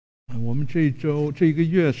我们这一个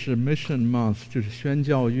月是 Mission Month， 就是宣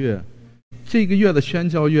教月。这个月的宣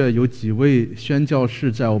教月有几位宣教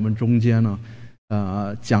士在我们中间呢？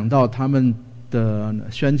讲到他们的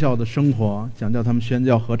宣教的生活，讲到他们宣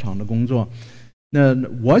教合场的工作。那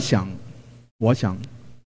我想，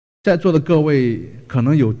在座的各位可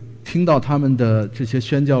能有听到他们的这些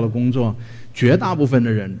宣教的工作，绝大部分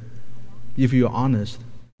的人 ，if you're honest，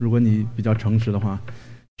 如果你比较诚实的话，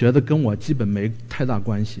觉得跟我基本没太大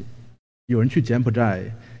关系。有人去柬埔寨，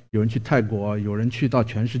有人去泰国，有人去到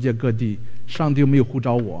全世界各地，上帝又没有呼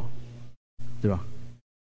召我，对吧？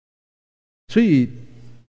所以，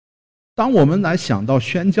当我们来想到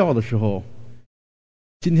宣教的时候，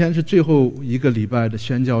今天是最后一个礼拜的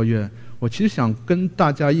宣教月，我其实想跟大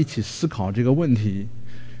家一起思考这个问题，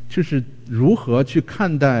就是如何去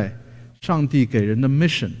看待上帝给人的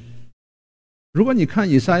mission。如果你看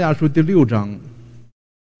以赛亚书第6章，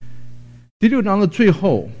第6章的最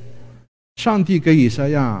后，上帝给以赛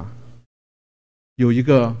亚有一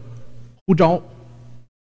个呼召，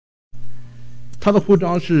他的呼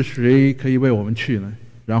召是谁可以为我们去呢？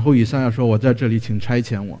然后以赛亚说：“我在这里，请差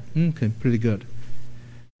遣我。” pretty good。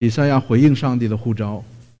以赛亚回应上帝的呼召，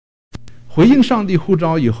回应上帝呼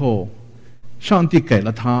召以后，上帝给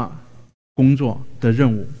了他工作的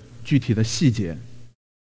任务，具体的细节，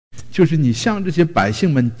就是你向这些百姓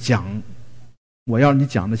们讲我要你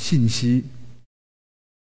讲的信息，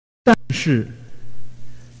但是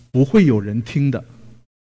不会有人听的。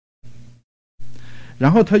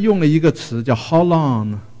然后他用了一个词叫 How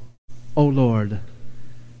long, O Lord？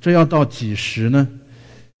 这要到几时呢？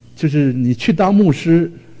就是你去当牧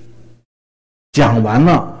师，讲完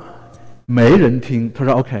了没人听，他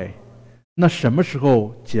说 OK， 那什么时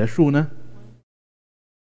候结束呢？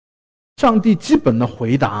上帝基本的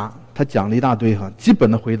回答，他讲了一大堆哈，基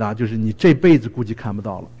本的回答就是你这辈子估计看不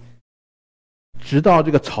到了，直到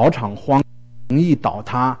这个草场荒地倒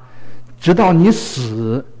塌，直到你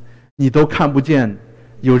死，你都看不见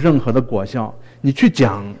有任何的果效。你去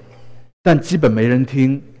讲，但基本没人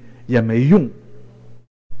听，也没用。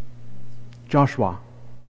Joshua,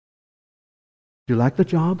 you like the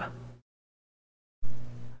job?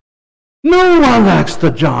 No one likes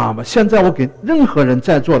the job. 现在我给任何人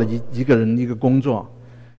在座的一个人一个工作，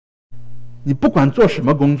你不管做什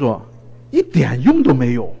么工作，一点用都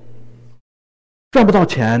没有，赚不到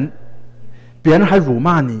钱，别人还辱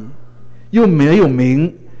骂你，又没有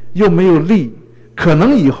名，又没有利，可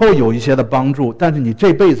能以后有一些的帮助，但是你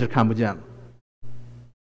这辈子看不见了。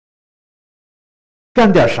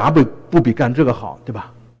干点啥不比干这个好，对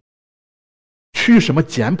吧？去什么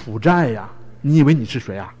柬埔寨呀？你以为你是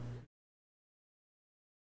谁啊？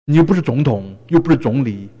你又不是总统，又不是总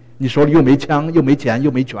理，你手里又没枪，又没钱，又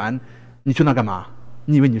没权，你去那干嘛？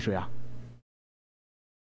你以为你谁啊？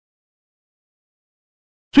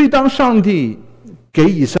所以当上帝给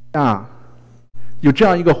以赛亚有这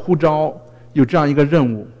样一个呼召，有这样一个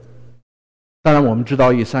任务，当然我们知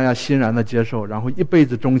道以赛亚欣然的接受，然后一辈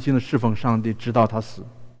子忠心的侍奉上帝，直到他死。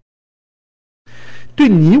对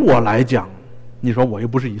你我来讲，你说我又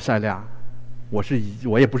不是以赛亚，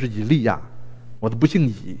我也不是以利亚，我都不姓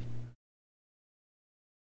以，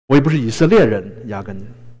我也不是以色列人，压根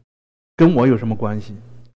跟我有什么关系？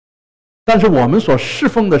但是我们所侍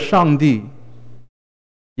奉的上帝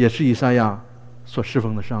也是以赛亚所侍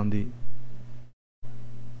奉的上帝，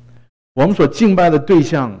我们所敬拜的对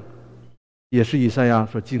象也是以赛亚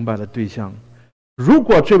所敬拜的对象。如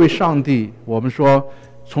果这位上帝，我们说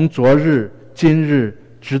从昨日、今日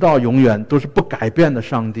直到永远都是不改变的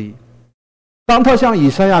上帝，当他向以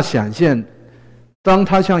赛亚显现，当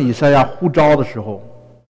他向以赛亚呼召的时候，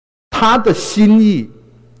他的心意、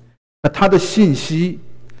他的信息，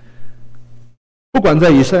不管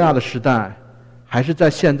在以赛亚的时代还是在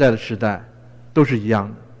现在的时代，都是一样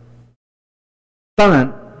的。当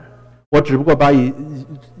然我只不过把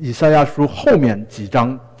以赛亚书后面几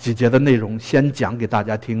章几节的内容先讲给大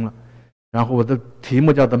家听了，然后我的题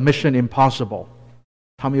目叫做 Mission Impossible，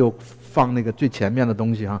 他们又放那个最前面的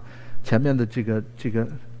东西哈，前面的这个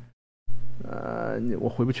我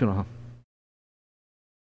回不去了哈。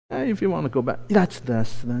If you want to go back, that's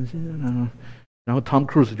this， 然后 Tom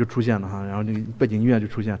Cruise 就出现了哈，然后那个背景音乐就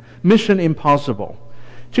出现了 Mission Impossible，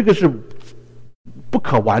 这个是不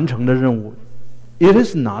可完成的任务。It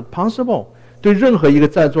is not possible。对任何一个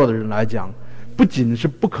在座的人来讲，不仅是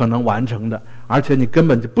不可能完成的，而且你根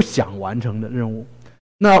本就不想完成的任务。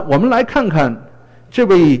那我们来看看这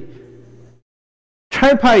位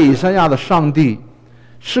差派以赛亚的上帝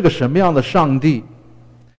是个什么样的上帝？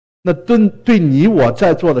那对你我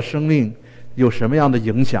在座的生命有什么样的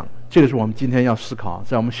影响？这个是我们今天要思考，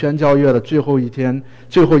在我们宣教月的最后一天、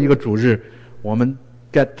最后一个主日，我们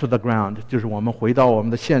get to the ground， 就是我们回到我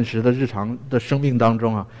们的现实的日常的生命当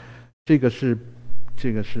中啊。这个是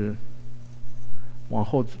往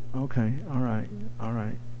后 ，OK，all right，all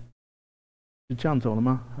right， 是这样走了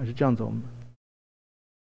吗？还是这样走了吗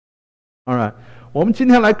 ？All right， 我们今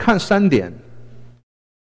天来看3点，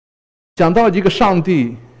讲到一个上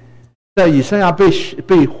帝在以赛亚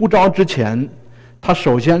被呼召之前，他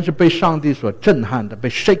首先是被上帝所震撼的，被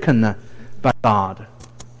shaken by God，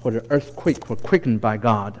 或者 earthquake 或 quickened by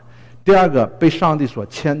God。第二个被上帝所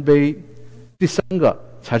谦卑，第三个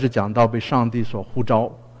才是讲到被上帝所呼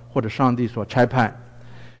召或者上帝所差派。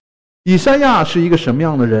以赛亚是一个什么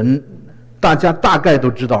样的人？大家大概都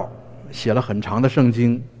知道，写了很长的圣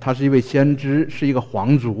经，他是一位先知，是一个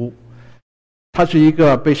皇族，他是一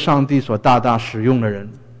个被上帝所大大使用的人。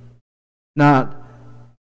那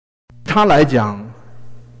他来讲，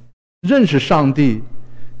认识上帝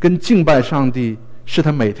跟敬拜上帝是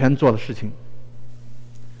他每天做的事情。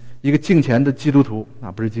一个敬虔的基督徒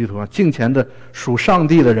不是基督徒敬虔的属上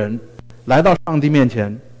帝的人来到上帝面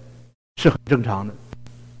前是很正常的。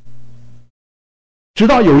直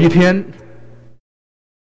到有一天，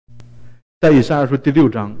在以赛亚书第6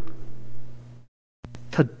章，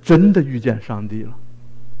他真的遇见上帝了。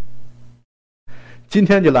今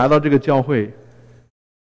天你来到这个教会，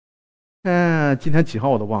今天几号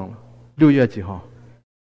我都忘了，6月几号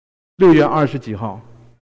？6月20几号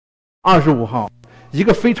？25号，一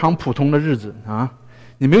个非常普通的日子啊！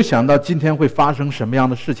你没有想到今天会发生什么样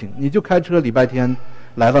的事情，你就开车礼拜天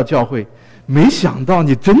来到教会，没想到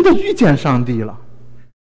你真的遇见上帝了。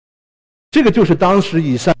这个就是当时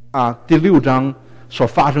以赛亚第6章所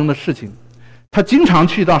发生的事情。他经常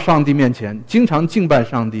去到上帝面前，经常敬拜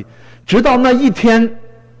上帝，直到那一天，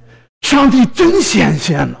上帝真显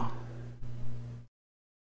现了。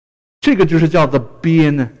这个就是叫做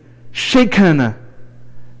being shaken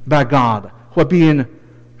by God， 或 being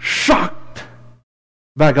shocked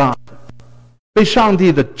by God， 被上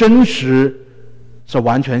帝的真实所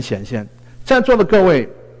完全显现。在座的各位，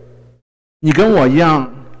你跟我一样，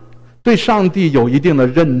对上帝有一定的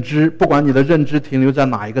认知，不管你的认知停留在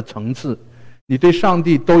哪一个层次，你对上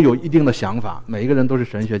帝都有一定的想法。每一个人都是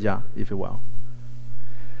神学家 if you will。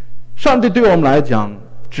 上帝对我们来讲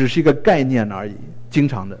只是一个概念而已，经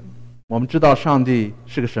常的我们知道上帝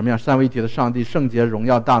是个什么样，三位一体的上帝，圣洁荣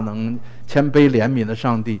耀大能谦卑怜悯的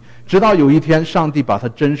上帝。直到有一天上帝把他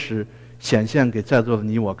真实显现给在座的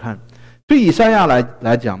你我看。对以赛亚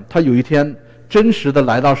来讲，他有一天真实的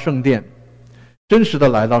来到圣殿，真实的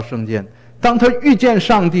来到圣殿。当他遇见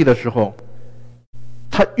上帝的时候，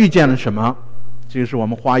他遇见了什么？这个是我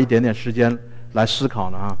们花一点点时间来思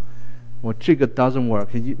考的啊。我这个 doesn't work，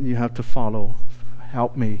 you have to follow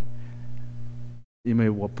help me， 因为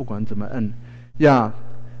我不管怎么摁呀。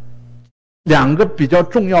2个比较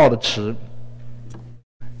重要的词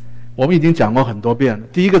我们已经讲过很多遍了。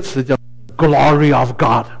第一个词叫 glory of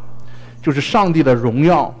God， 就是上帝的荣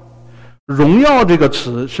耀。荣耀这个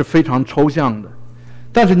词是非常抽象的，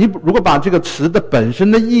但是你如果把这个词的本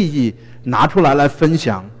身的意义拿出来分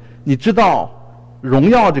享，你知道荣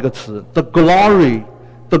耀这个词 the glory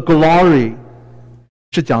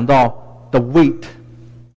是讲到 the weight，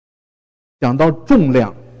 讲到重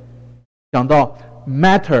量，讲到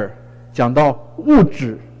matter， 讲到物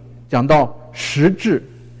质，讲到实质，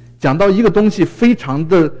讲到一个东西非常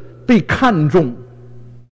的被看重，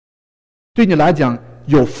对你来讲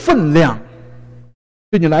有分量，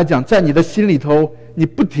对你来讲在你的心里头你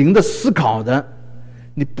不停的思考的，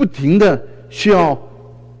你不停的需要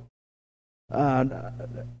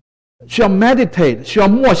meditate， 需要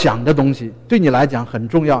默想的东西，对你来讲很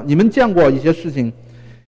重要。你们见过一些事情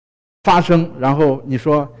发生，然后你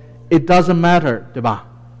说 it doesn't matter， 对吧？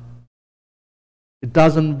 It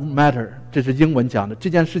doesn't matter， 这是英文讲的，这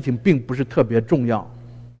件事情并不是特别重要。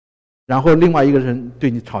然后另外一个人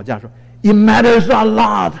对你吵架说 it matters a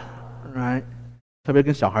lot， right？ 特别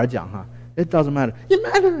跟小孩讲哈 ，it doesn't matter， it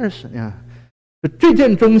matters 呀。这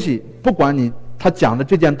件东西，不管他讲的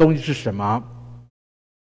这件东西是什么，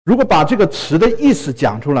如果把这个词的意思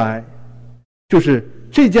讲出来，就是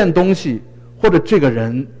这件东西或者这个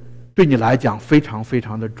人对你来讲非常非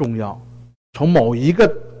常的重要。从某一个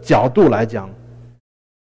角度来讲，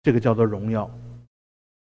这个叫做荣耀。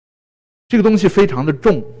这个东西非常的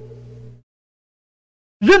重，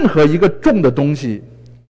任何一个重的东西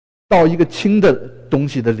到一个轻的东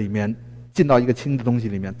西的里面，进到一个轻的东西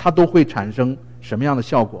里面，它都会产生什么样的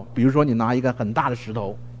效果？比如说你拿一个很大的石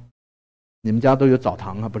头，你们家都有澡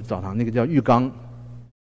堂啊，不是澡堂，那个叫浴缸，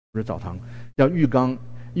不是澡堂，叫浴缸。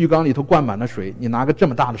浴缸里头灌满了水，你拿个这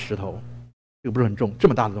么大的石头，这个不是很重，这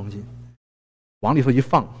么大的东西往里头一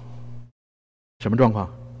放，什么状况？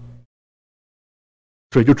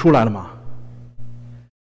水就出来了嘛。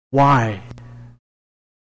Why？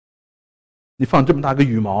 你放这么大个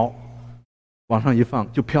羽毛往上一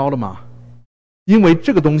放就飘了嘛？因为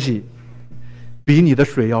这个东西比你的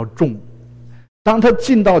水要重，当它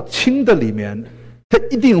进到轻的里面，它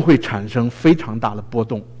一定会产生非常大的波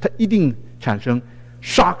动，它一定产生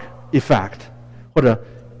shock effect 或者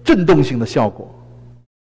震动性的效果。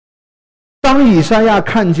当以赛亚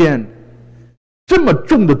看见这么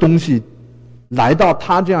重的东西来到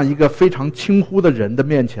他这样一个非常轻忽的人的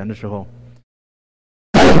面前的时候，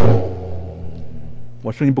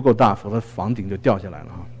我声音不够大，否则房顶就掉下来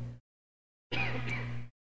了啊！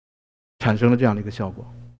产生了这样的一个效果。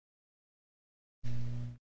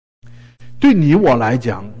对你我来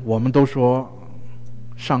讲，我们都说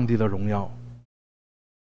上帝的荣耀。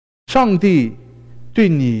上帝对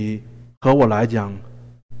你和我来讲，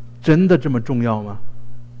真的这么重要吗？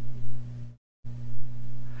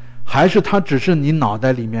还是它只是你脑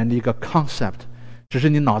袋里面的一个 concept， 只是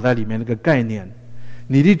你脑袋里面的一个概念，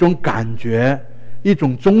你的一种感觉，一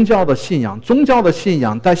种宗教的信仰。宗教的信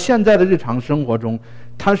仰在现在的日常生活中，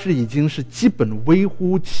它是已经是基本微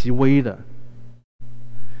乎其微的。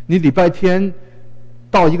你礼拜天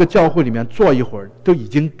到一个教会里面坐一会儿，都已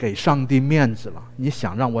经给上帝面子了，你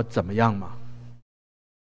想让我怎么样吗？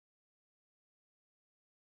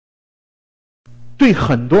对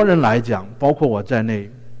很多人来讲，包括我在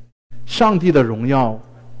内，上帝的荣耀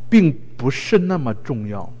并不是那么重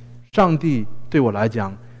要。上帝对我来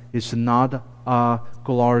讲 is not a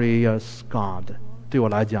glorious God。 对我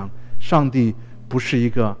来讲，上帝不是一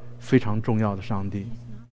个非常重要的上帝，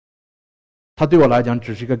他对我来讲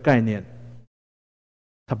只是一个概念，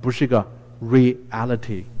它不是一个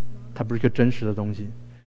reality， 它不是一个真实的东西。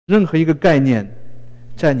任何一个概念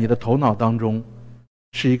在你的头脑当中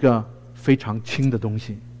是一个非常轻的东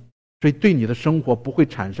西，所以对你的生活不会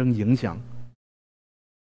产生影响。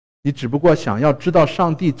你只不过想要知道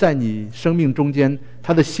上帝在你生命中间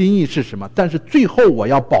他的心意是什么，但是最后我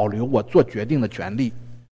要保留我做决定的权利。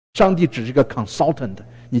上帝只是一个 consultant。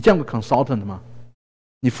 你见过 consultant 吗？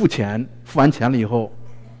你付钱，付完钱了以后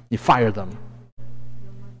你 fire them，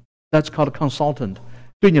 That's called consultant。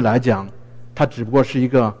 对你来讲，它只不过是一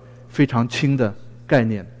个非常轻的概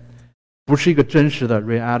念，不是一个真实的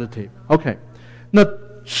reality。 OK， 那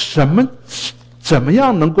怎么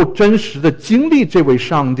样能够真实的经历这位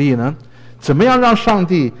上帝呢？怎么样让上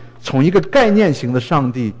帝从一个概念型的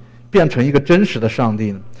上帝变成一个真实的上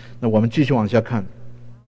帝呢？那我们继续往下看。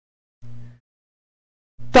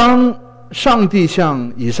当上帝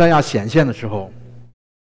向以赛亚显现的时候，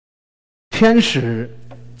天使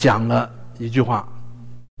讲了一句话，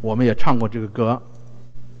我们也唱过这个歌，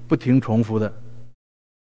不停重复的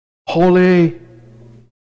Holy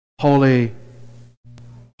Holy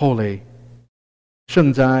Holy，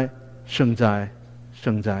 圣哉圣哉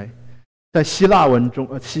圣哉。在希腊文中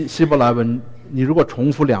希伯来文，你如果重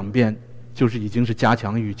复2遍就是已经是加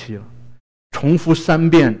强语气了，重复3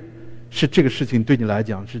遍是这个事情对你来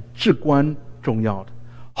讲是至关重要的。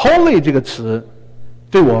 Holy 这个词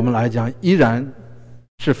对我们来讲依然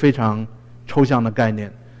是非常抽象的概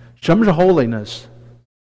念。什么是 holiness？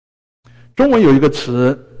 中文有一个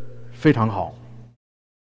词非常好，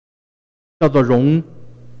叫做荣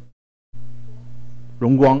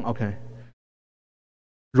光 OK，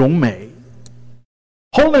 荣美。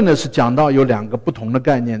 Holiness 讲到有2个不同的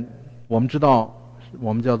概念，我们知道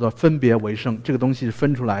我们叫做分别为圣，这个东西是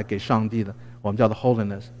分出来给上帝的，我们叫做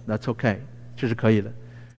holiness， that's okay， 这是可以的。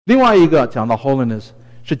另外一个讲到 holiness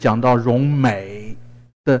是讲到荣美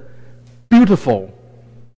的 beautiful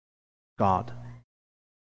God。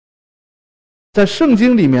 在圣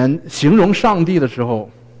经里面形容上帝的时候，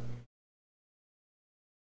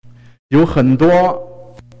有很多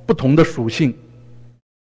不同的属性，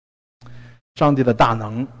上帝的大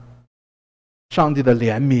能，上帝的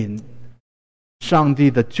怜悯，上帝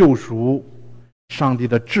的救赎，上帝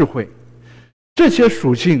的智慧，这些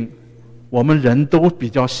属性我们人都比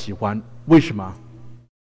较喜欢。为什么？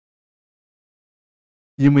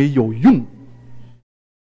因为有用。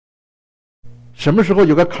什么时候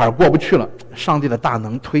有个坎儿过不去了，上帝的大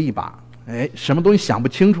能推一把，什么东西想不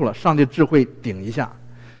清楚了，上帝的智慧顶一下。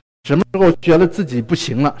什么时候觉得自己不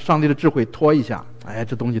行了，上帝的智慧拖一下，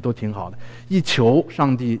这东西都挺好的。一求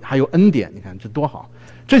上帝还有恩典，你看这多好。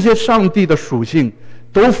这些上帝的属性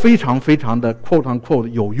都非常非常的 quote unquote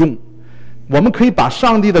有用，我们可以把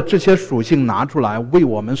上帝的这些属性拿出来为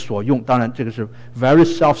我们所用。当然这个是 very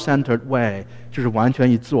self-centered way， 就是完全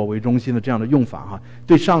以自我为中心的这样的用法哈。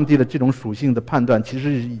对上帝的这种属性的判断其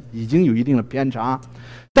实已经有一定的偏差，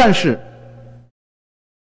但是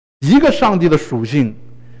一个上帝的属性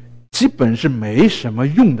基本是没什么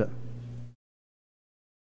用的，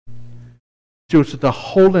就是 the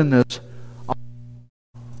holiness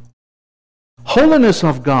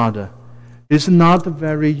of God is not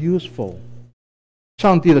very useful。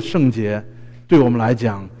上帝的圣洁对我们来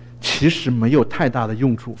讲其实没有太大的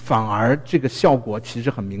用处，反而这个效果其实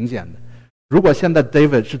很明显的。如果现在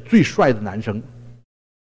David 是最帅的男生，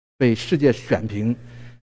被世界选评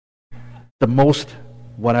the most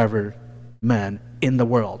whatever man in the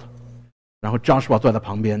world， 然后 Joshua 坐在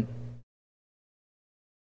旁边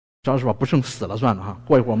，Joshua 不剩死了算了哈，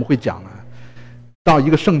过一会儿我们会讲啊。到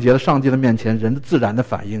一个圣洁的上帝的面前，人的自然的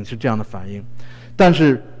反应是这样的反应，但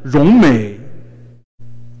是荣美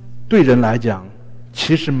对人来讲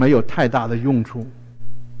其实没有太大的用处。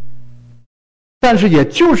但是也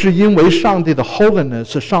就是因为上帝的 holiness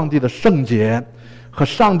是上帝的圣洁和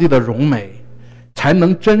上帝的荣美，才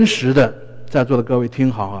能真实的，在座的各位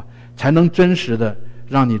听好啊，才能真实的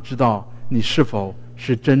让你知道你是否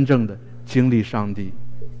是真正的经历上帝。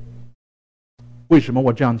为什么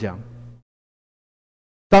我这样讲？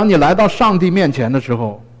当你来到上帝面前的时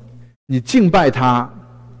候，你敬拜他，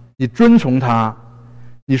你遵从他，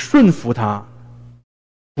你顺服他，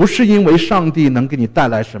不是因为上帝能给你带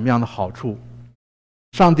来什么样的好处，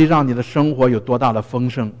上帝让你的生活有多大的丰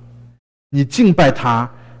盛，你敬拜他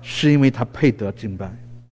是因为他配得敬拜。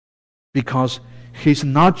 Because he's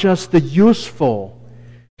not just useful,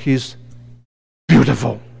 he's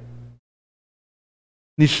beautiful。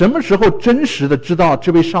 你什么时候真实的知道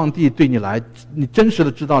这位上帝对你来，你真实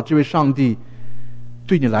的知道这位上帝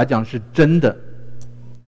对你来讲是真的，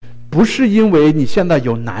不是因为你现在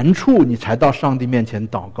有难处你才到上帝面前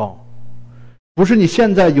祷告，不是你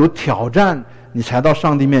现在有挑战你才到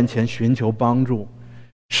上帝面前寻求帮助，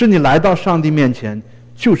是你来到上帝面前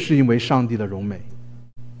就是因为上帝的荣美，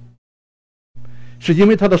是因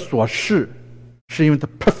为他的所示，是因为他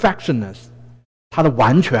perfectionness， 他的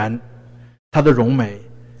完全，他的荣美，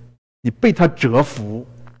你被他折服，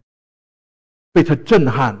被他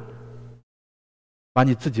震撼，把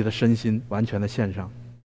你自己的身心完全的献上。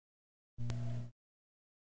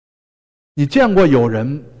你见过有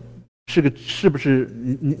人是不是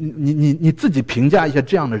你自己评价一下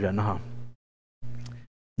这样的人哈？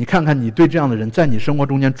你看看你对这样的人在你生活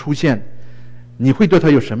中间出现，你会对他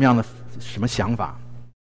有什么想法？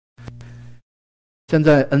现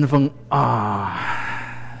在恩峰啊，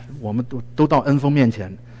我们都到恩峰面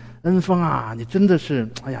前，恩峰啊，你真的是，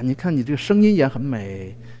哎呀，你看你这个声音也很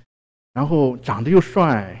美，然后长得又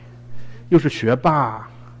帅，又是学霸，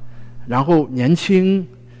然后年轻，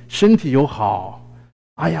身体又好，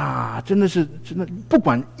哎呀，真的不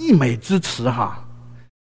管溢美之词哈，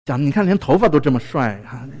讲你看连头发都这么帅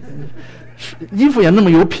哈，衣服也那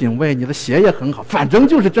么有品位，你的鞋也很好，反正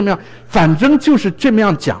就是这么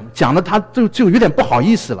样讲的他就有点不好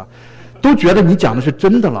意思了，都觉得你讲的是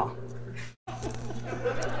真的了。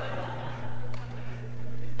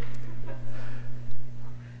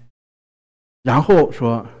然后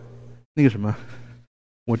说那个什么，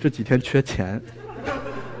我这几天缺钱，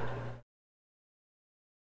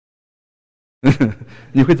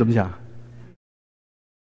你会怎么想？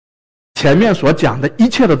前面所讲的一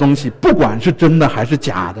切的东西，不管是真的还是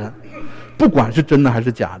假的，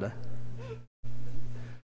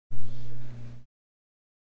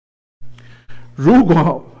如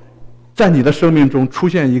果在你的生命中出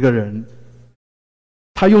现一个人，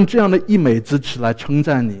他用这样的溢美之词来称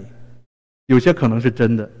赞你，有些可能是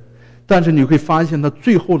真的，但是你会发现他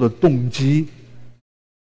最后的动机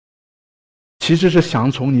其实是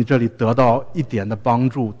想从你这里得到一点的帮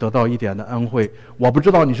助，得到一点的恩惠。我不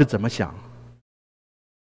知道你是怎么想，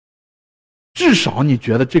至少你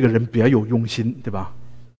觉得这个人别有用心，对吧？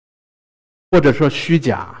或者说虚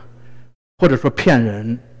假，或者说骗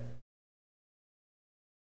人。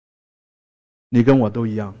你跟我都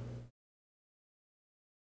一样，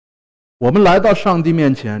我们来到上帝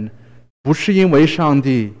面前不是因为上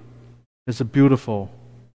帝 is beautiful，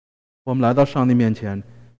 我们来到上帝面前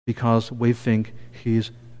because we think he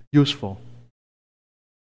is useful。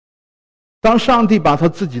 当上帝把他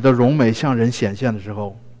自己的荣美向人显现的时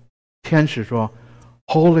候，天使说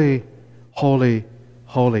Holy, Holy,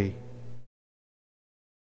 Holy。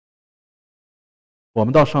 我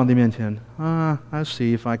们到上帝面前I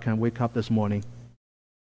see if I can wake up this morning。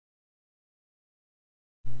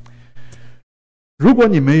 如果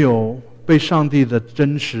你没有被上帝的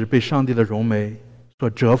真实，被上帝的荣美所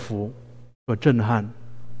折服，所震撼，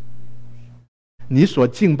你所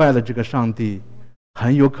敬拜的这个上帝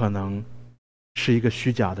很有可能是一个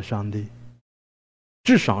虚假的上帝，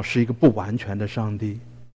至少是一个不完全的上帝。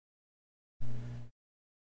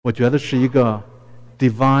我觉得是一个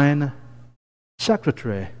divine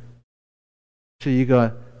secretary， 是一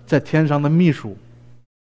个在天上的秘书，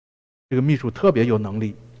这个秘书特别有能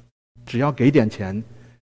力，只要给点钱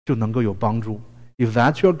就能够有帮助。If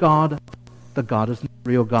that's your God, the God is not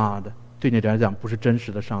real God. 对你来讲不是真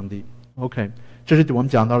实的上帝。OK， 这是我们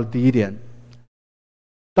讲到的第一点。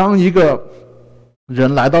当一个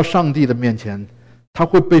人来到上帝的面前，他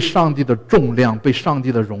会被上帝的重量、被上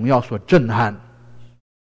帝的荣耀所震撼。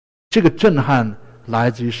这个震撼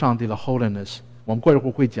来自于上帝的 holiness。我们过一会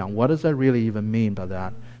儿会讲 What does that really even mean by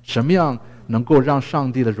that？ 什么样能够让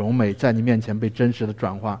上帝的荣美在你面前被真实的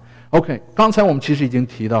转化 ？OK， 刚才我们其实已经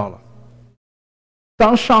提到了，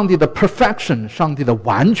当上帝的 perfection、上帝的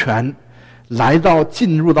完全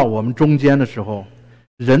进入到我们中间的时候，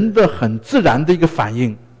人的很自然的一个反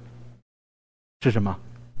应是什么？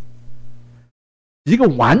一个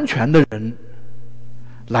完全的人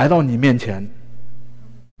来到你面前，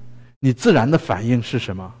你自然的反应是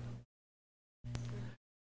什么？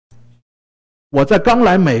我在刚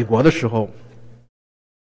来美国的时候，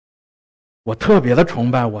我特别的崇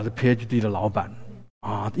拜我的 PhD 的老板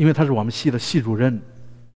啊，因为他是我们系的系主任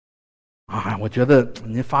啊，我觉得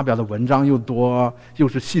您发表的文章又多，又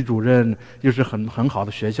是系主任，又是很好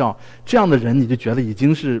的学校，这样的人你就觉得已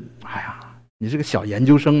经是，哎呀，你是个小研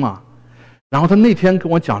究生嘛。然后他那天跟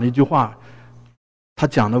我讲了一句话，他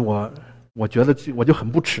讲的我觉得我就很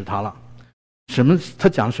不耻他了。他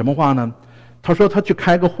讲什么话呢？他说他去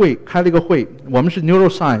开了一个会，我们是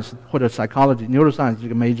neuroscience 或者 psychology，neuroscience 这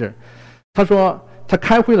个 major。他说他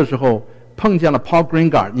开会的时候碰见了 Paul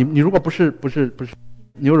Greengard， 你如果不是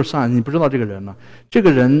neuroscience， 你不知道这个人呢。这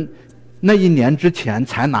个人那一年之前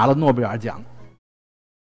才拿了诺贝尔奖。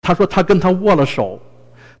他说他跟他握了手，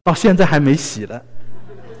到现在还没洗呢。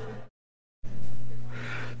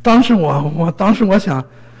当时我想，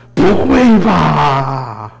不会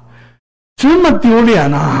吧，这么丢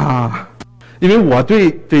脸啊！因为我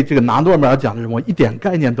对这个拿诺贝尔奖的人，我一点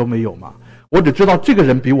概念都没有嘛。我只知道这个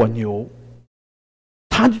人比我牛，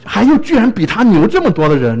他还有居然比他牛这么多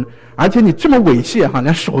的人，而且你这么猥亵哈，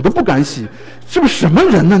连手都不敢洗，这不什么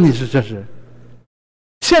人呢？这是。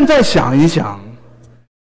现在想一想，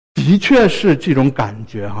的确是这种感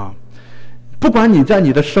觉哈。不管你在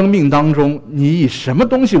你的生命当中，你以什么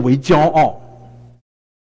东西为骄傲？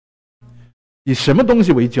以什么东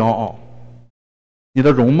西为骄傲？你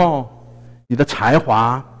的容貌？你的才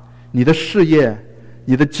华，你的事业，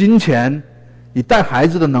你的金钱，你带孩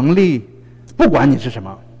子的能力，不管你是什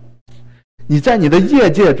么，你在你的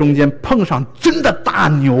业界中间碰上真的大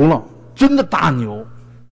牛了，真的大牛。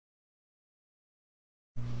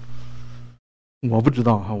我不知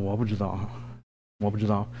道，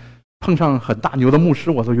碰上很大牛的牧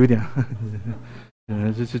师，我都有点，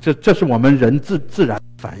这是我们人自然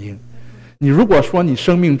反应。你如果说你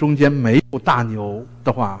生命中间没有大牛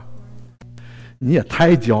的话，你也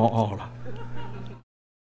太骄傲了，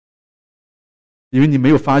因为你没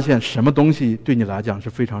有发现什么东西对你来讲是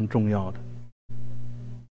非常重要的。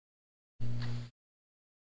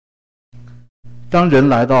当人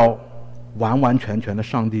来到完完全全的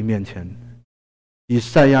上帝面前，以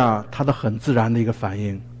赛亚他的很自然的一个反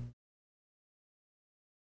应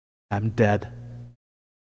 ：I'm dead.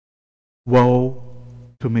 Woe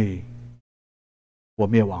to me. 我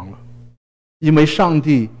灭亡了，因为上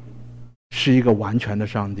帝是一个完全的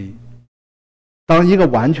上帝。当一个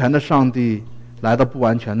完全的上帝来到不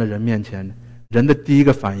完全的人面前，人的第一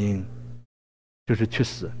个反应就是去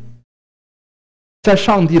死。在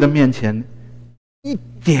上帝的面前，一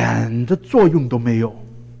点的作用都没有，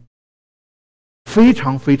非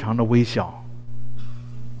常非常的微小。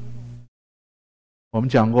我们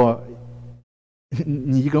讲过，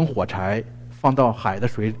你一根火柴放到海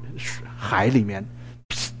里面，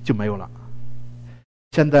就没有了。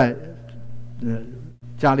现在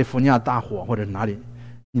加利福尼亚大火或者哪里，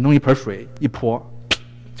你弄一盆水一泼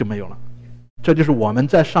就没有了。这就是我们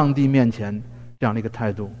在上帝面前这样的一个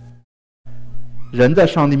态度。人在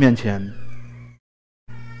上帝面前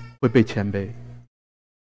会被谦卑，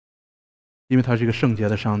因为他是一个圣洁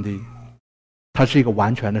的上帝，他是一个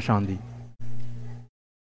完全的上帝。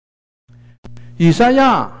以赛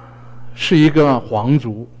亚是一个皇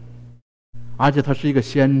族，而且他是一个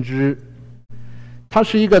先知，他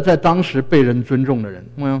是一个在当时被人尊重的人。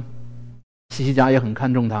希西家也很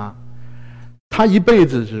看重他。他一辈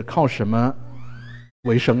子是靠什么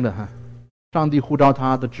为生的？上帝呼召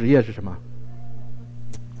他的职业是什么？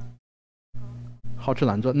好吃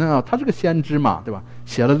懒做。那他是个先知嘛，对吧？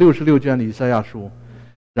写了66卷的以赛亚书，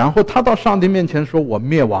然后他到上帝面前说：“我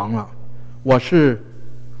灭亡了，我是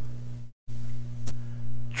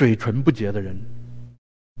嘴唇不洁的人。”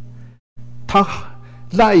他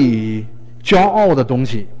赖以骄傲的东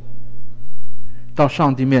西，到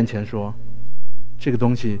上帝面前说：“这个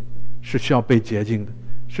东西是需要被洁净的，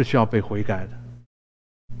是需要被悔改的。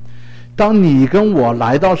当你跟我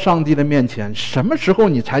来到上帝的面前，什么时候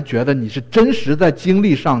你才觉得你是真实在经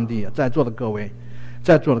历上帝？在座的各位，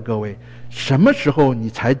什么时候你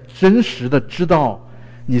才真实的知道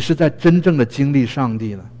你是在真正的经历上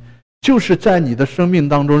帝呢？就是在你的生命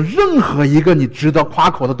当中，任何一个你值得夸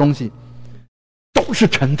口的东西都是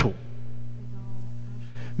尘土，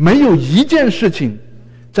没有一件事情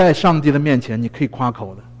在上帝的面前你可以夸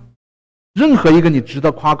口的。任何一个你值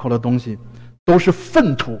得夸口的东西都是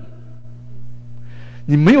粪土。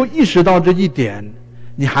你没有意识到这一点，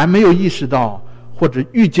你还没有意识到或者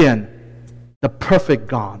遇见 the perfect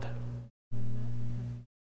God。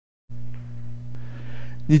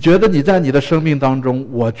 你觉得你在你的生命当中，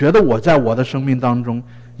我觉得我在我的生命当中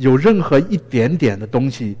有任何一点点的东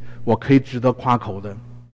西我可以值得夸口的，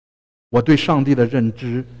我对上帝的认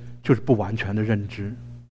知就是不完全的认知。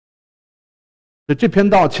所以这篇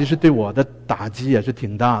道其实对我的打击也是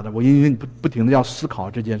挺大的，我因为不停的要思考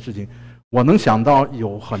这件事情。我能想到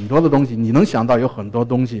有很多的东西，你能想到有很多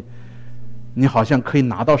东西，你好像可以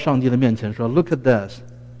拿到上帝的面前说 Look at this,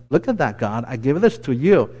 look at that, God, I give this to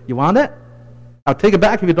you. You want it? I'll take it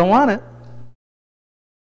back if you don't want it.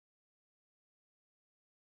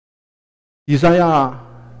 以赛亚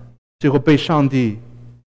最后被上帝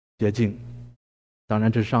洁净，当然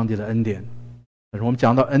这是上帝的恩典。但是我们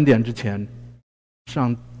讲到恩典之前，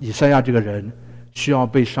以赛亚这个人需要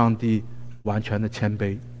被上帝完全的谦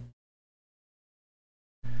卑。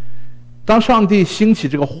当上帝兴起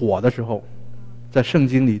这个火的时候，在圣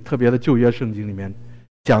经里，特别的旧约圣经里面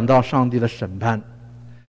讲到上帝的审判，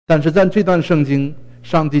但是在这段圣经，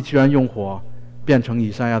上帝居然用火变成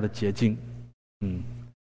以赛亚的洁净。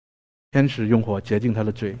天使用火洁净他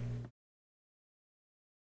的罪。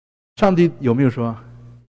上帝有没有说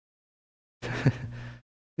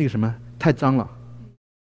那个什么太脏了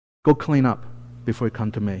 ，Go clean up before you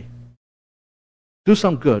come to me. Do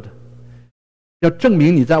some good. 要证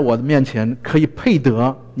明你在我的面前可以配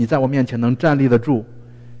得，你在我面前能站立得住，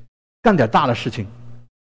干点大的事情。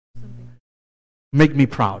Make me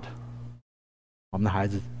proud. 我们的孩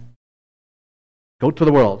子 Go to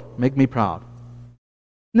the world, make me proud.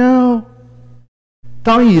 No.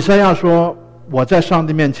 当以赛亚说我在上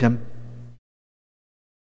帝面前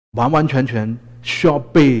完完全全需要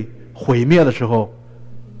被毁灭的时候，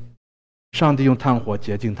上帝用炭火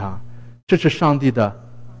洁净他，这是上帝的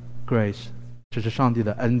grace， 这是上帝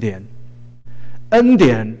的恩典。恩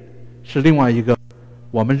典是另外一个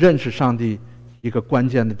我们认识上帝一个关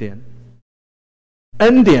键的点。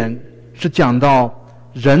恩典是讲到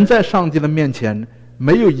人在上帝的面前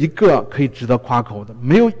没有一个可以值得夸口的，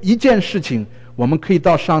没有一件事情我们可以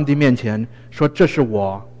到上帝面前说这是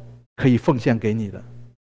我可以奉献给你的，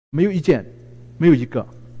没有一件，没有一个。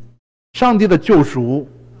上帝的救赎，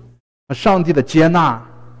上帝的接纳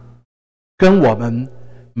跟我们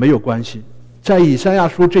没有关系。在以赛亚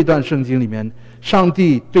书这段圣经里面，上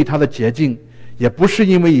帝对他的洁净也不是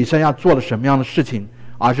因为以赛亚做了什么样的事情，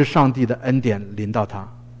而是上帝的恩典临到他。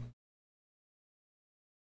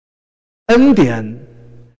恩典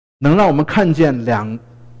能让我们看见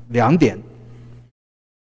两点，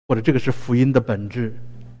或者这个是福音的本质。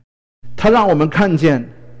它让我们看见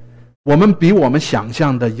我们比我们想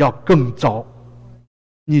象的要更糟。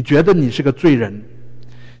你觉得你是个罪人，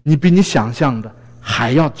你比你想象的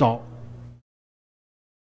还要糟。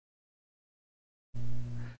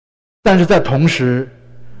但是在同时，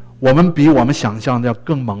我们比我们想象的要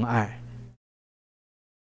更蒙爱。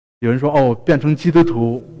有人说哦，变成基督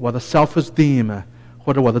徒，我的 self-esteem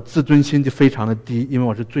或者我的自尊心就非常的低，因为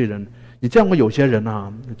我是罪人。你见过有些人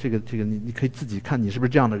啊，这个你可以自己看你是不是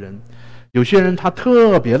这样的人。有些人他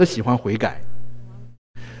特别的喜欢悔改，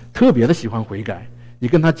特别的喜欢悔改。你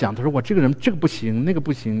跟他讲，他说我这个人这个不行，那个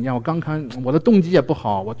不行，我刚看我的动机也不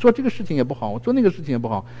好，我做这个事情也不好，我做那个事情也不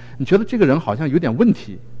好。你觉得这个人好像有点问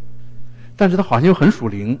题，但是他好像又很属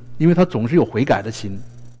灵，因为他总是有悔改的心。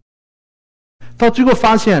到最后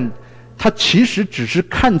发现，他其实只是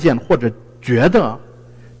看见或者觉得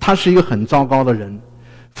他是一个很糟糕的人。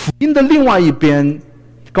福音的另外一边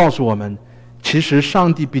告诉我们，其实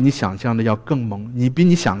上帝比你想象的要更蒙，你比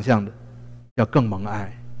你想象的要更蒙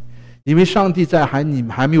爱。因为上帝在你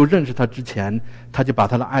还没有认识他之前，他就把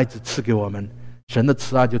他的爱子赐给我们，神的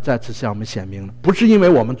慈爱就再次向我们显明了。不是因为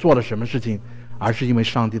我们做了什么事情，而是因为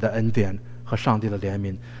上帝的恩典和上帝的怜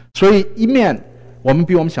悯。所以一面我们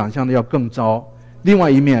比我们想象的要更糟，另外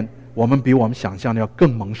一面我们比我们想象的要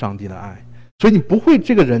更蒙上帝的爱。所以你不会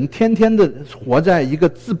这个人天天的活在一个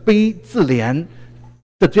自卑自怜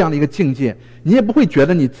的这样的一个境界，你也不会觉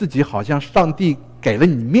得你自己好像上帝给了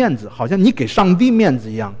你面子，好像你给上帝面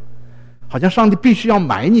子一样，好像上帝必须要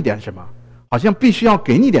买你点什么，好像必须要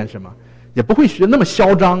给你点什么，也不会学那么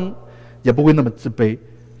嚣张，也不会那么自卑。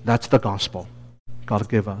That's the gospel God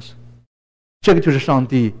gave us。 这个就是上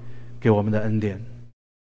帝给我们的恩典，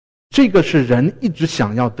这个是人一直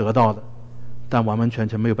想要得到的，但完完全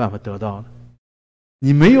全没有办法得到的。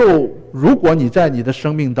你没有，如果你在你的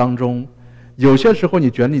生命当中，有些时候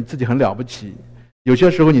你觉得你自己很了不起，有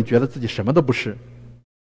些时候你觉得自己什么都不是，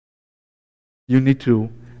 You need to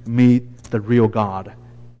meet the real God。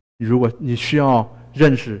 如果你需要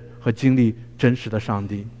认识和经历真实的上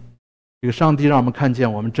帝，这个上帝让我们看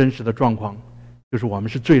见我们真实的状况，就是我们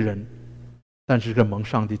是罪人，但是个蒙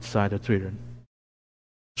上帝慈爱的罪人。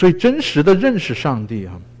所以真实的认识上帝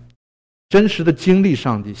真实的经历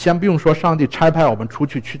上帝，先不用说上帝差派我们出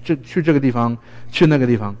去去这个地方去那个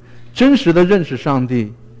地方，真实的认识上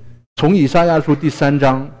帝，从以赛亚书第3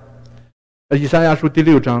章以赛亚书第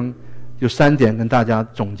6章有3点跟大家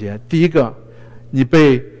总结。第一个，你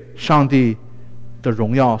被上帝的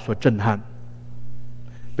荣耀所震撼，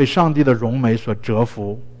被上帝的荣美所折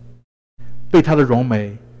服，被他的荣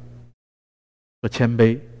美所谦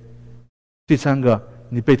卑。第3个，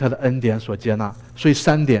你被他的恩典所接纳。所以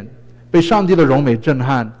3点：被上帝的荣美震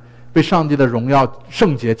撼，被上帝的荣耀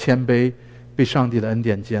圣洁谦卑，被上帝的恩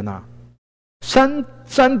典接纳。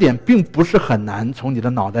三点并不是很难从你的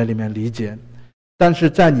脑袋里面理解，但是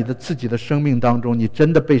在你的自己的生命当中，你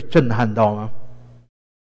真的被震撼到吗？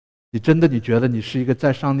你觉得你是一个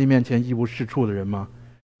在上帝面前一无是处的人吗？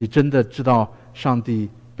你真的知道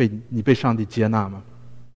你被上帝接纳吗？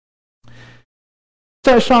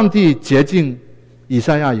在上帝洁净以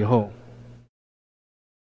赛亚以后，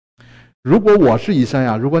如果我是以赛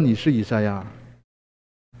亚，如果你是以赛亚，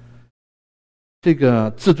这个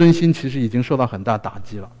自尊心其实已经受到很大打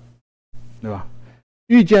击了，对吧？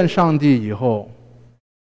遇见上帝以后，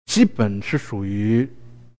基本是属于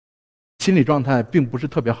心理状态并不是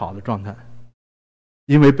特别好的状态，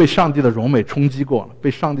因为被上帝的荣美冲击过了，被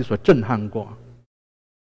上帝所震撼过。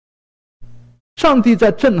上帝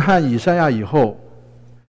在震撼以赛亚以后，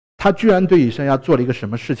他居然对以赛亚做了一个什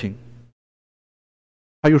么事情？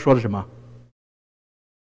他又说了什么？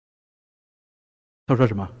他说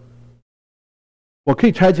什么？我可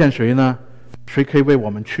以差遣谁呢？谁可以为我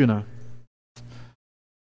们去呢？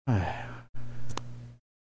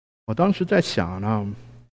我当时在想呢，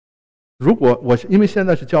如果因为现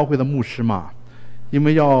在是教会的牧师嘛，因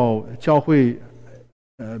为要教会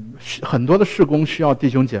很多的事工需要弟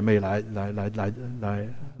兄姐妹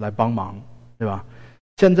来帮忙，对吧？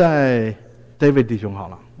现在 David 弟兄好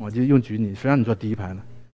了，我就用举你，谁让你坐第一排呢？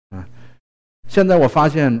现在我发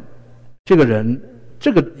现这个人，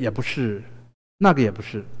这个也不是，那个也不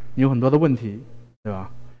是，你有很多的问题，对吧？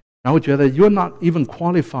然后觉得 you're not even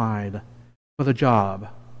qualified for the job。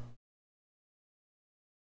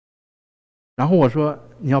然后我说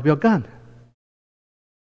你要不要干？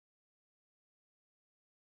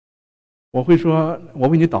我会说我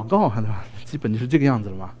为你祷告，对吧？基本就是这个样子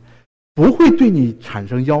了嘛，不会对你产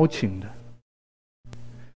生邀请的。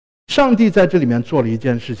上帝在这里面做了一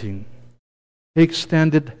件事情 ，He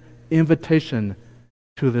extended invitation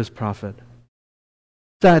to this prophet。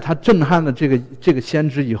在他震撼了这个先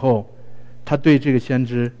知以后，他对这个先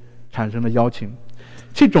知产生了邀请。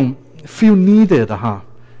这种 feel needed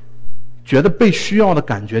觉得被需要的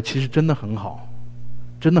感觉其实真的很好，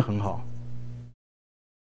真的很好。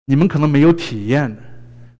你们可能没有体验，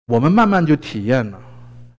我们慢慢就体验了。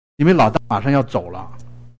因为老大马上要走了，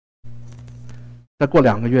再过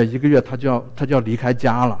2个月、1个月，他就要离开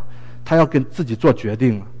家了，他要跟自己做决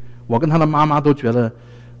定了。我跟他的妈妈都觉得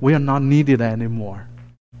we are not needed anymore。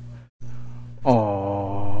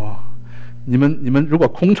你们如果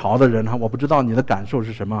空巢的人我不知道你的感受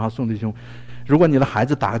是什么宋弟兄。如果你的孩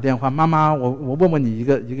子打个电话，妈妈，我问问你一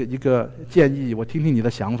个建议，我听听你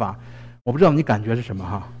的想法，我不知道你感觉是什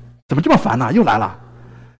么怎么这么烦呢？又来了，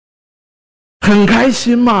很开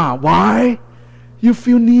心嘛 ？Why? You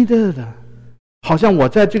feel needed， 好像我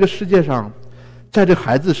在这个世界上，在这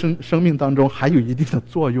孩子生命当中还有一定的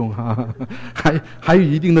作用还有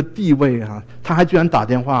一定的地位他还居然打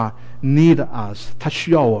电话 need us， 他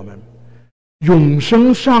需要我们。永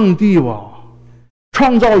生上帝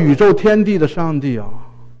创造宇宙天地的上帝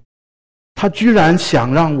他居然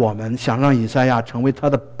想让以赛亚成为他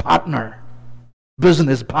的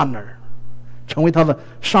business partner， 成为他的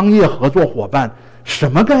商业合作伙伴。什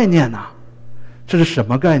么概念呢？这是什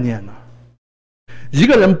么概念呢？一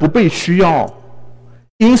个人不被需要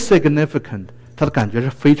insignificant， 他的感觉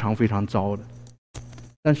是非常非常糟的。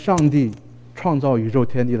但上帝创造宇宙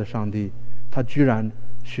天地的上帝，他居然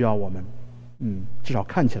需要我们，至少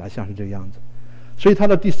看起来像是这个样子。所以他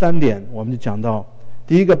的第3点我们就讲到，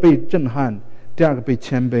第一个被震撼，第2个被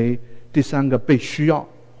谦卑，第三个被需要，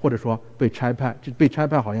或者说被差派。这被差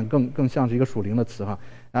派好像更像是一个属灵的词哈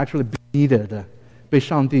 ，actually be needed， 被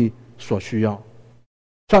上帝所需要。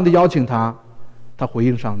上帝邀请他，他回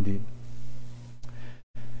应上帝。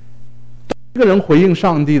当一个人回应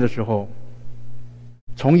上帝的时候，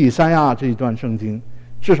从以赛亚这一段圣经，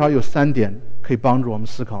至少有3点可以帮助我们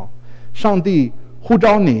思考：上帝呼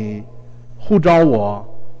召你，呼召我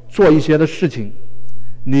做一些的事情，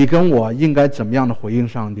你跟我应该怎么样的回应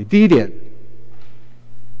上帝？第一点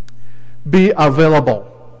 ，be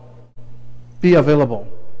available，be available，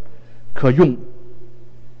 可用。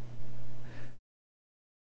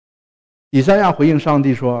以赛亚回应上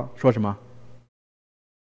帝说什么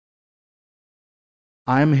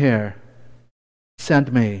 ？I am here,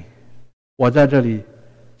 send me， 我在这里，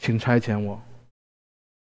请差遣我。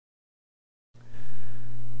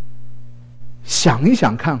想一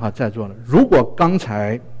想看哈，在座的，如果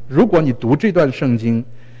你读这段圣经，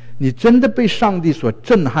你真的被上帝所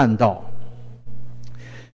震撼到，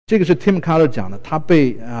这个是 Tim Keller 讲的，他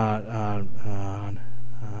被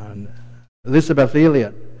Elizabeth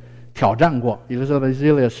Elliot 挑战过。Elizabeth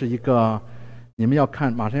Elliot 是一个，你们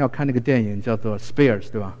马上要看那个电影叫做 Spears，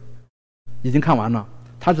 对吧？已经看完了。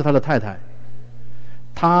她是他的太太，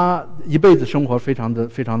她一辈子生活非常的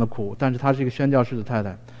苦，但是她是一个宣教士的太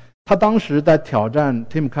太。他当时在挑战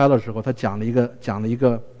Tim Keller 的时候，他讲了一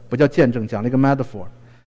个不叫见证，讲了一个 metaphor。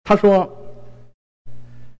他说，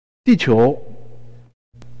地球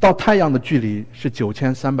到太阳的距离是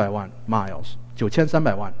9300万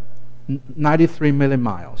miles，9300万 ，93 million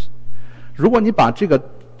miles。如果你把这个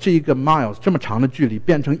miles 这么长的距离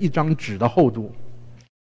变成一张纸的厚度，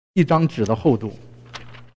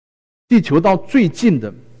地球到最近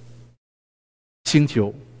的星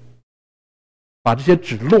球，把这些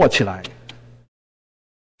纸摞起来，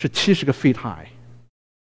是70个 feet high。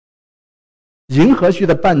银河系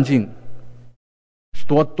的半径是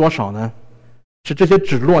多少呢？是这些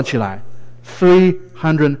纸摞起来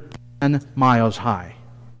310 miles high，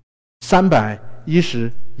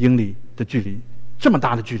 310英里的距离，这么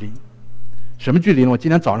大的距离。什么距离呢？我今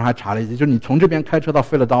天早上还查了一下，就是你从这边开车到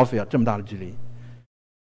Philadelphia 这么大的距离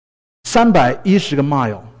，310个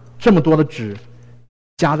mile， 这么多的纸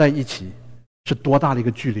加在一起。是多大的一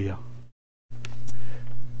个距离啊！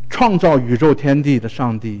创造宇宙天地的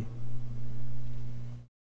上帝，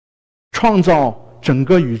创造整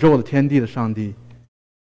个宇宙的天地的上帝，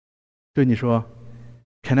对你说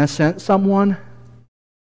 ：“Can I send someone？”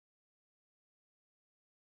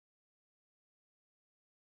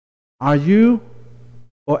 Are you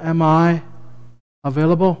or am I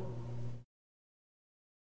available?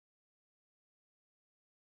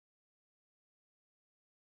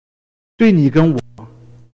 对你跟我，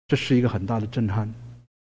这是一个很大的震撼。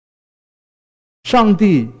上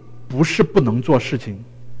帝不是不能做事情，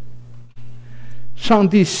上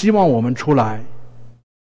帝希望我们出来，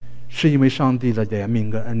是因为上帝的怜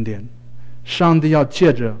悯跟恩典。上帝要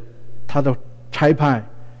借着他的差派，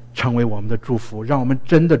成为我们的祝福，让我们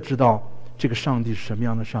真的知道这个上帝是什么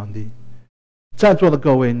样的上帝。在座的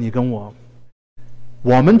各位，你跟我，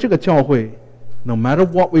我们这个教会 ，no matter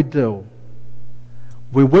what we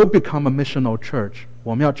do。We will become a missional church.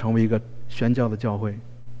 我们要成为一个宣教的教会。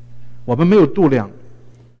我们没有度量，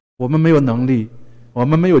我们没有能力，我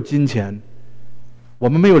们没有金钱，我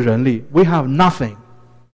们没有人力。We have nothing.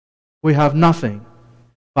 We have nothing.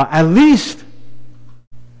 But at least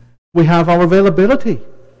we have our availability.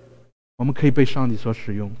 我们可以被上帝所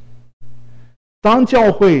使用。当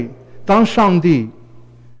上帝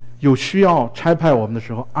有需要差派我们的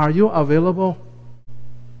时候 ，Are you available?Am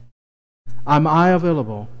I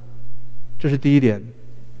available？ 这是第一点。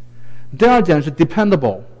第二点是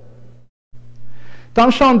dependable。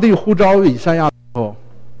当上帝呼召以赛亚的时候，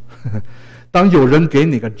当有人给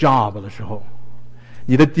你个 job 的时候，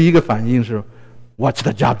你的第一个反应是 What's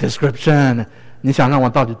the job description？ 你想让我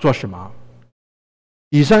到底做什么？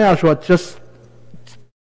以赛亚说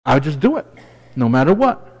I'll just do it, no matter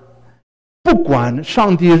what。不管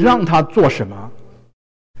上帝让他做什么，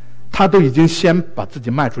他都已经先把自己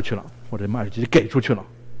卖出去了。或者卖自己给出去了，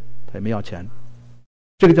他也没要钱，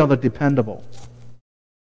这个叫做 dependable。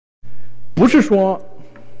不是说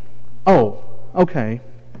，OK，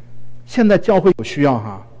 现在教会有需要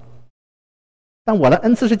哈，但我的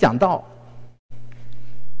恩赐是讲道，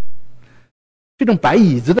这种摆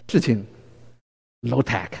椅子的事情 low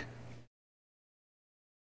tech。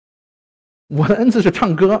我的恩赐是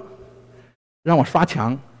唱歌，让我刷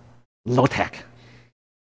墙 low tech。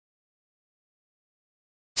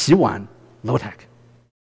洗碗 low tech，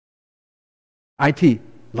 IT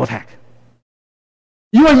low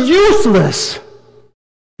tech。You are useless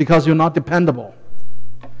because you're not dependable。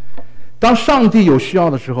当上帝有需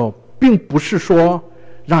要的时候，并不是说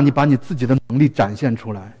让你把你自己的能力展现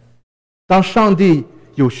出来。当上帝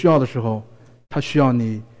有需要的时候，他需要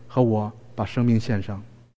你和我把生命献上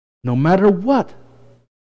 ，no matter what。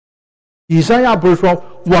以赛亚不是说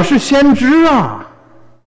我是先知啊，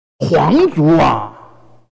皇族啊，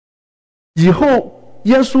以后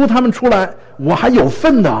耶稣他们出来，我还有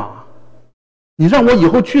份的。你让我以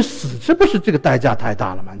后去死，这不是这个代价太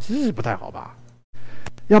大了吗？这是不太好吧？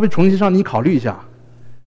要不重新让你考虑一下，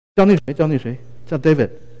叫那谁，叫 David，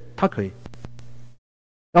 他可以，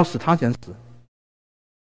要死他先死，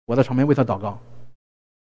我在旁边为他祷告。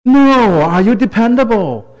No, are you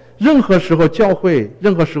dependable？ 任何时候教会，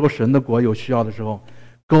任何时候神的国有需要的时候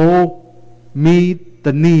 ，Go meet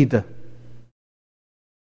the need。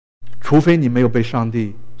除非你没有被上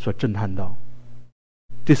帝所震撼到。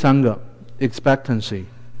第三个 ，expectancy。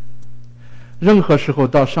任何时候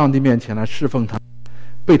到上帝面前来侍奉他，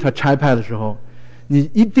被他差派的时候，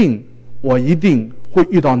我一定会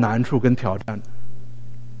遇到难处跟挑战。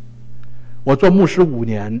我做牧师5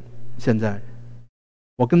年，现在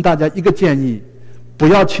我跟大家一个建议，不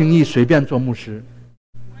要轻易随便做牧师。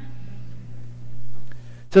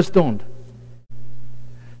Just don't。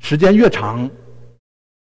时间越长，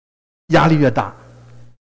压力越大。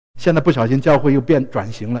现在不小心教会又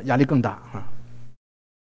转型了，压力更大啊！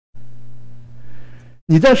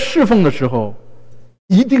你在侍奉的时候，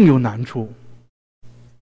一定有难处。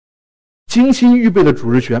精心预备的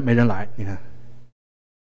主日学没人来，你看，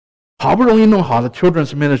好不容易弄好的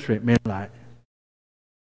Children's Ministry 没人来。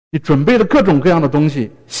你准备了各种各样的东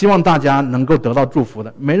西，希望大家能够得到祝福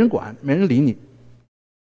的，没人管，没人理你。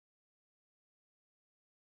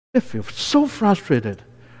I feel so frustrated。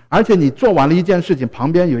而且你做完了一件事情，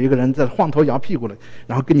旁边有一个人在晃头摇屁股了，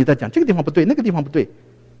然后跟你在讲这个地方不对，那个地方不对。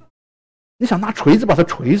你想拿锤子把他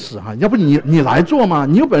锤死哈？要不你来做嘛？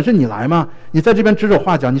你有本事你来嘛？你在这边指手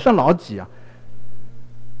画脚，你算老几啊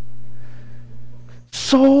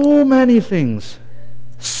 ？So many things，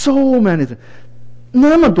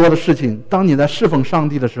 那么多的事情。当你在侍奉上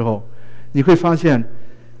帝的时候，你会发现，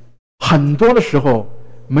很多的时候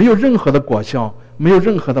没有任何的果效，没有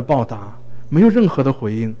任何的报答。没有任何的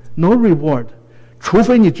回应 ，no reward， 除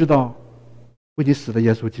非你知道为你死的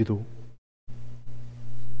耶稣基督，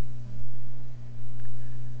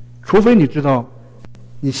除非你知道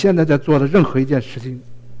你现在在做的任何一件事情，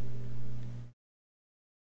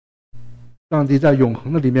上帝在永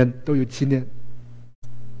恒的里面都有纪念。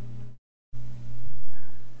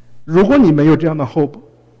如果你没有这样的 hope，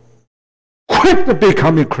 quit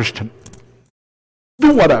becoming Christian， do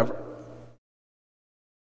whatever。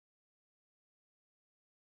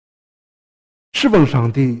侍奉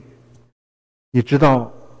上帝，你知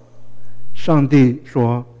道，上帝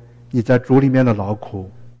说你在主里面的劳苦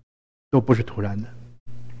都不是突然的。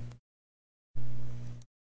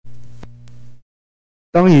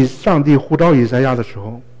当上帝呼召以赛亚的时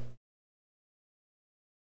候，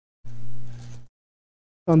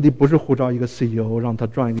上帝不是呼召一个 CEO 让他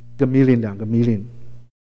赚1个 million、2个 million。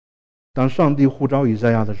当上帝呼召以赛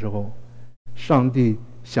亚的时候，上帝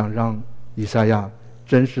想让以赛亚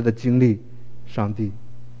真实的经历上帝，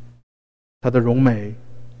他的荣美，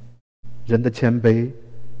人的谦卑，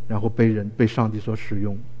然后被上帝所使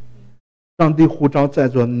用。上帝呼召在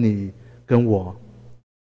座你跟我，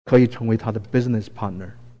可以成为他的 business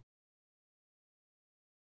partner。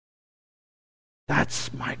 That's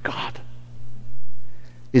my God.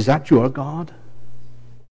 Is that your God?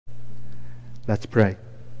 Let's pray.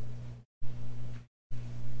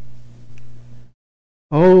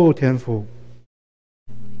 哦，天父，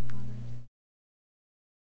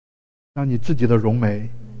让你自己的荣美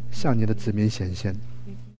向你的子民显现，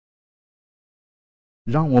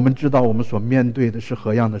让我们知道我们所面对的是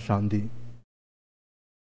何样的上帝，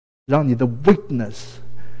让你的 witness，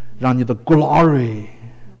 让你的 glory，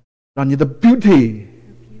 让你的 beauty，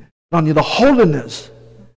 让你的 holiness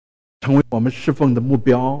成为我们侍奉的目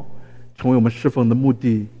标，成为我们侍奉的目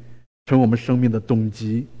的，成为我们生命的动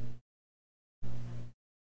机。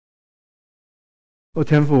哦，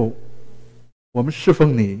天父，我们侍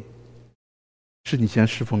奉你，是你先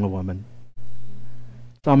侍奉了我们。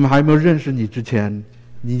在我们还没有认识你之前，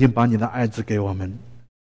你已经把你的爱子给我们，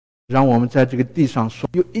让我们在这个地上所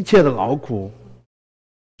有一切的劳苦，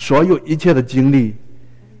所有一切的经历，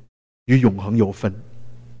与永恒有分。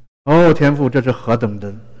哦，天父，这是何等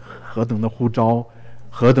的呼召，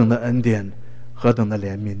何等的恩典，何等的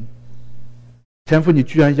怜悯。天父，你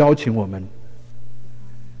居然邀请我们，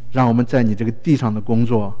让我们在你这个地上的工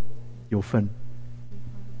作有份。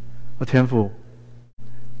哦，天父，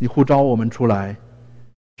你呼召我们出来，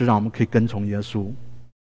是让我们可以跟从耶稣，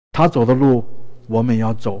他走的路我们也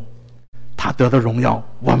要走，他得的荣耀，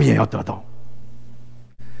我们也要得到。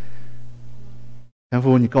天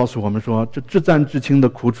父，你告诉我们说，这至暂至轻的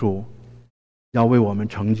苦楚，要为我们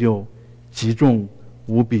成就极重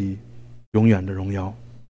无比、永远的荣耀。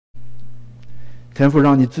天父，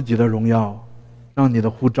让你自己的荣耀，让你的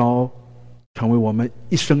呼召成为我们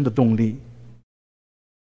一生的动力。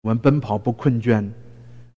我们奔跑不困倦，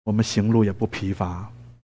我们行路也不疲乏。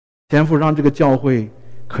天父，让这个教会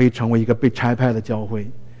可以成为一个被差派的教会，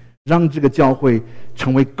让这个教会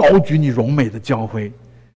成为高举你荣美的教会。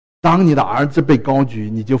当你的儿子被高举，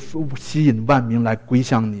你就吸引万民来归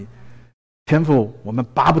向你。天父，我们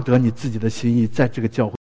巴不得你自己的心意在这个教会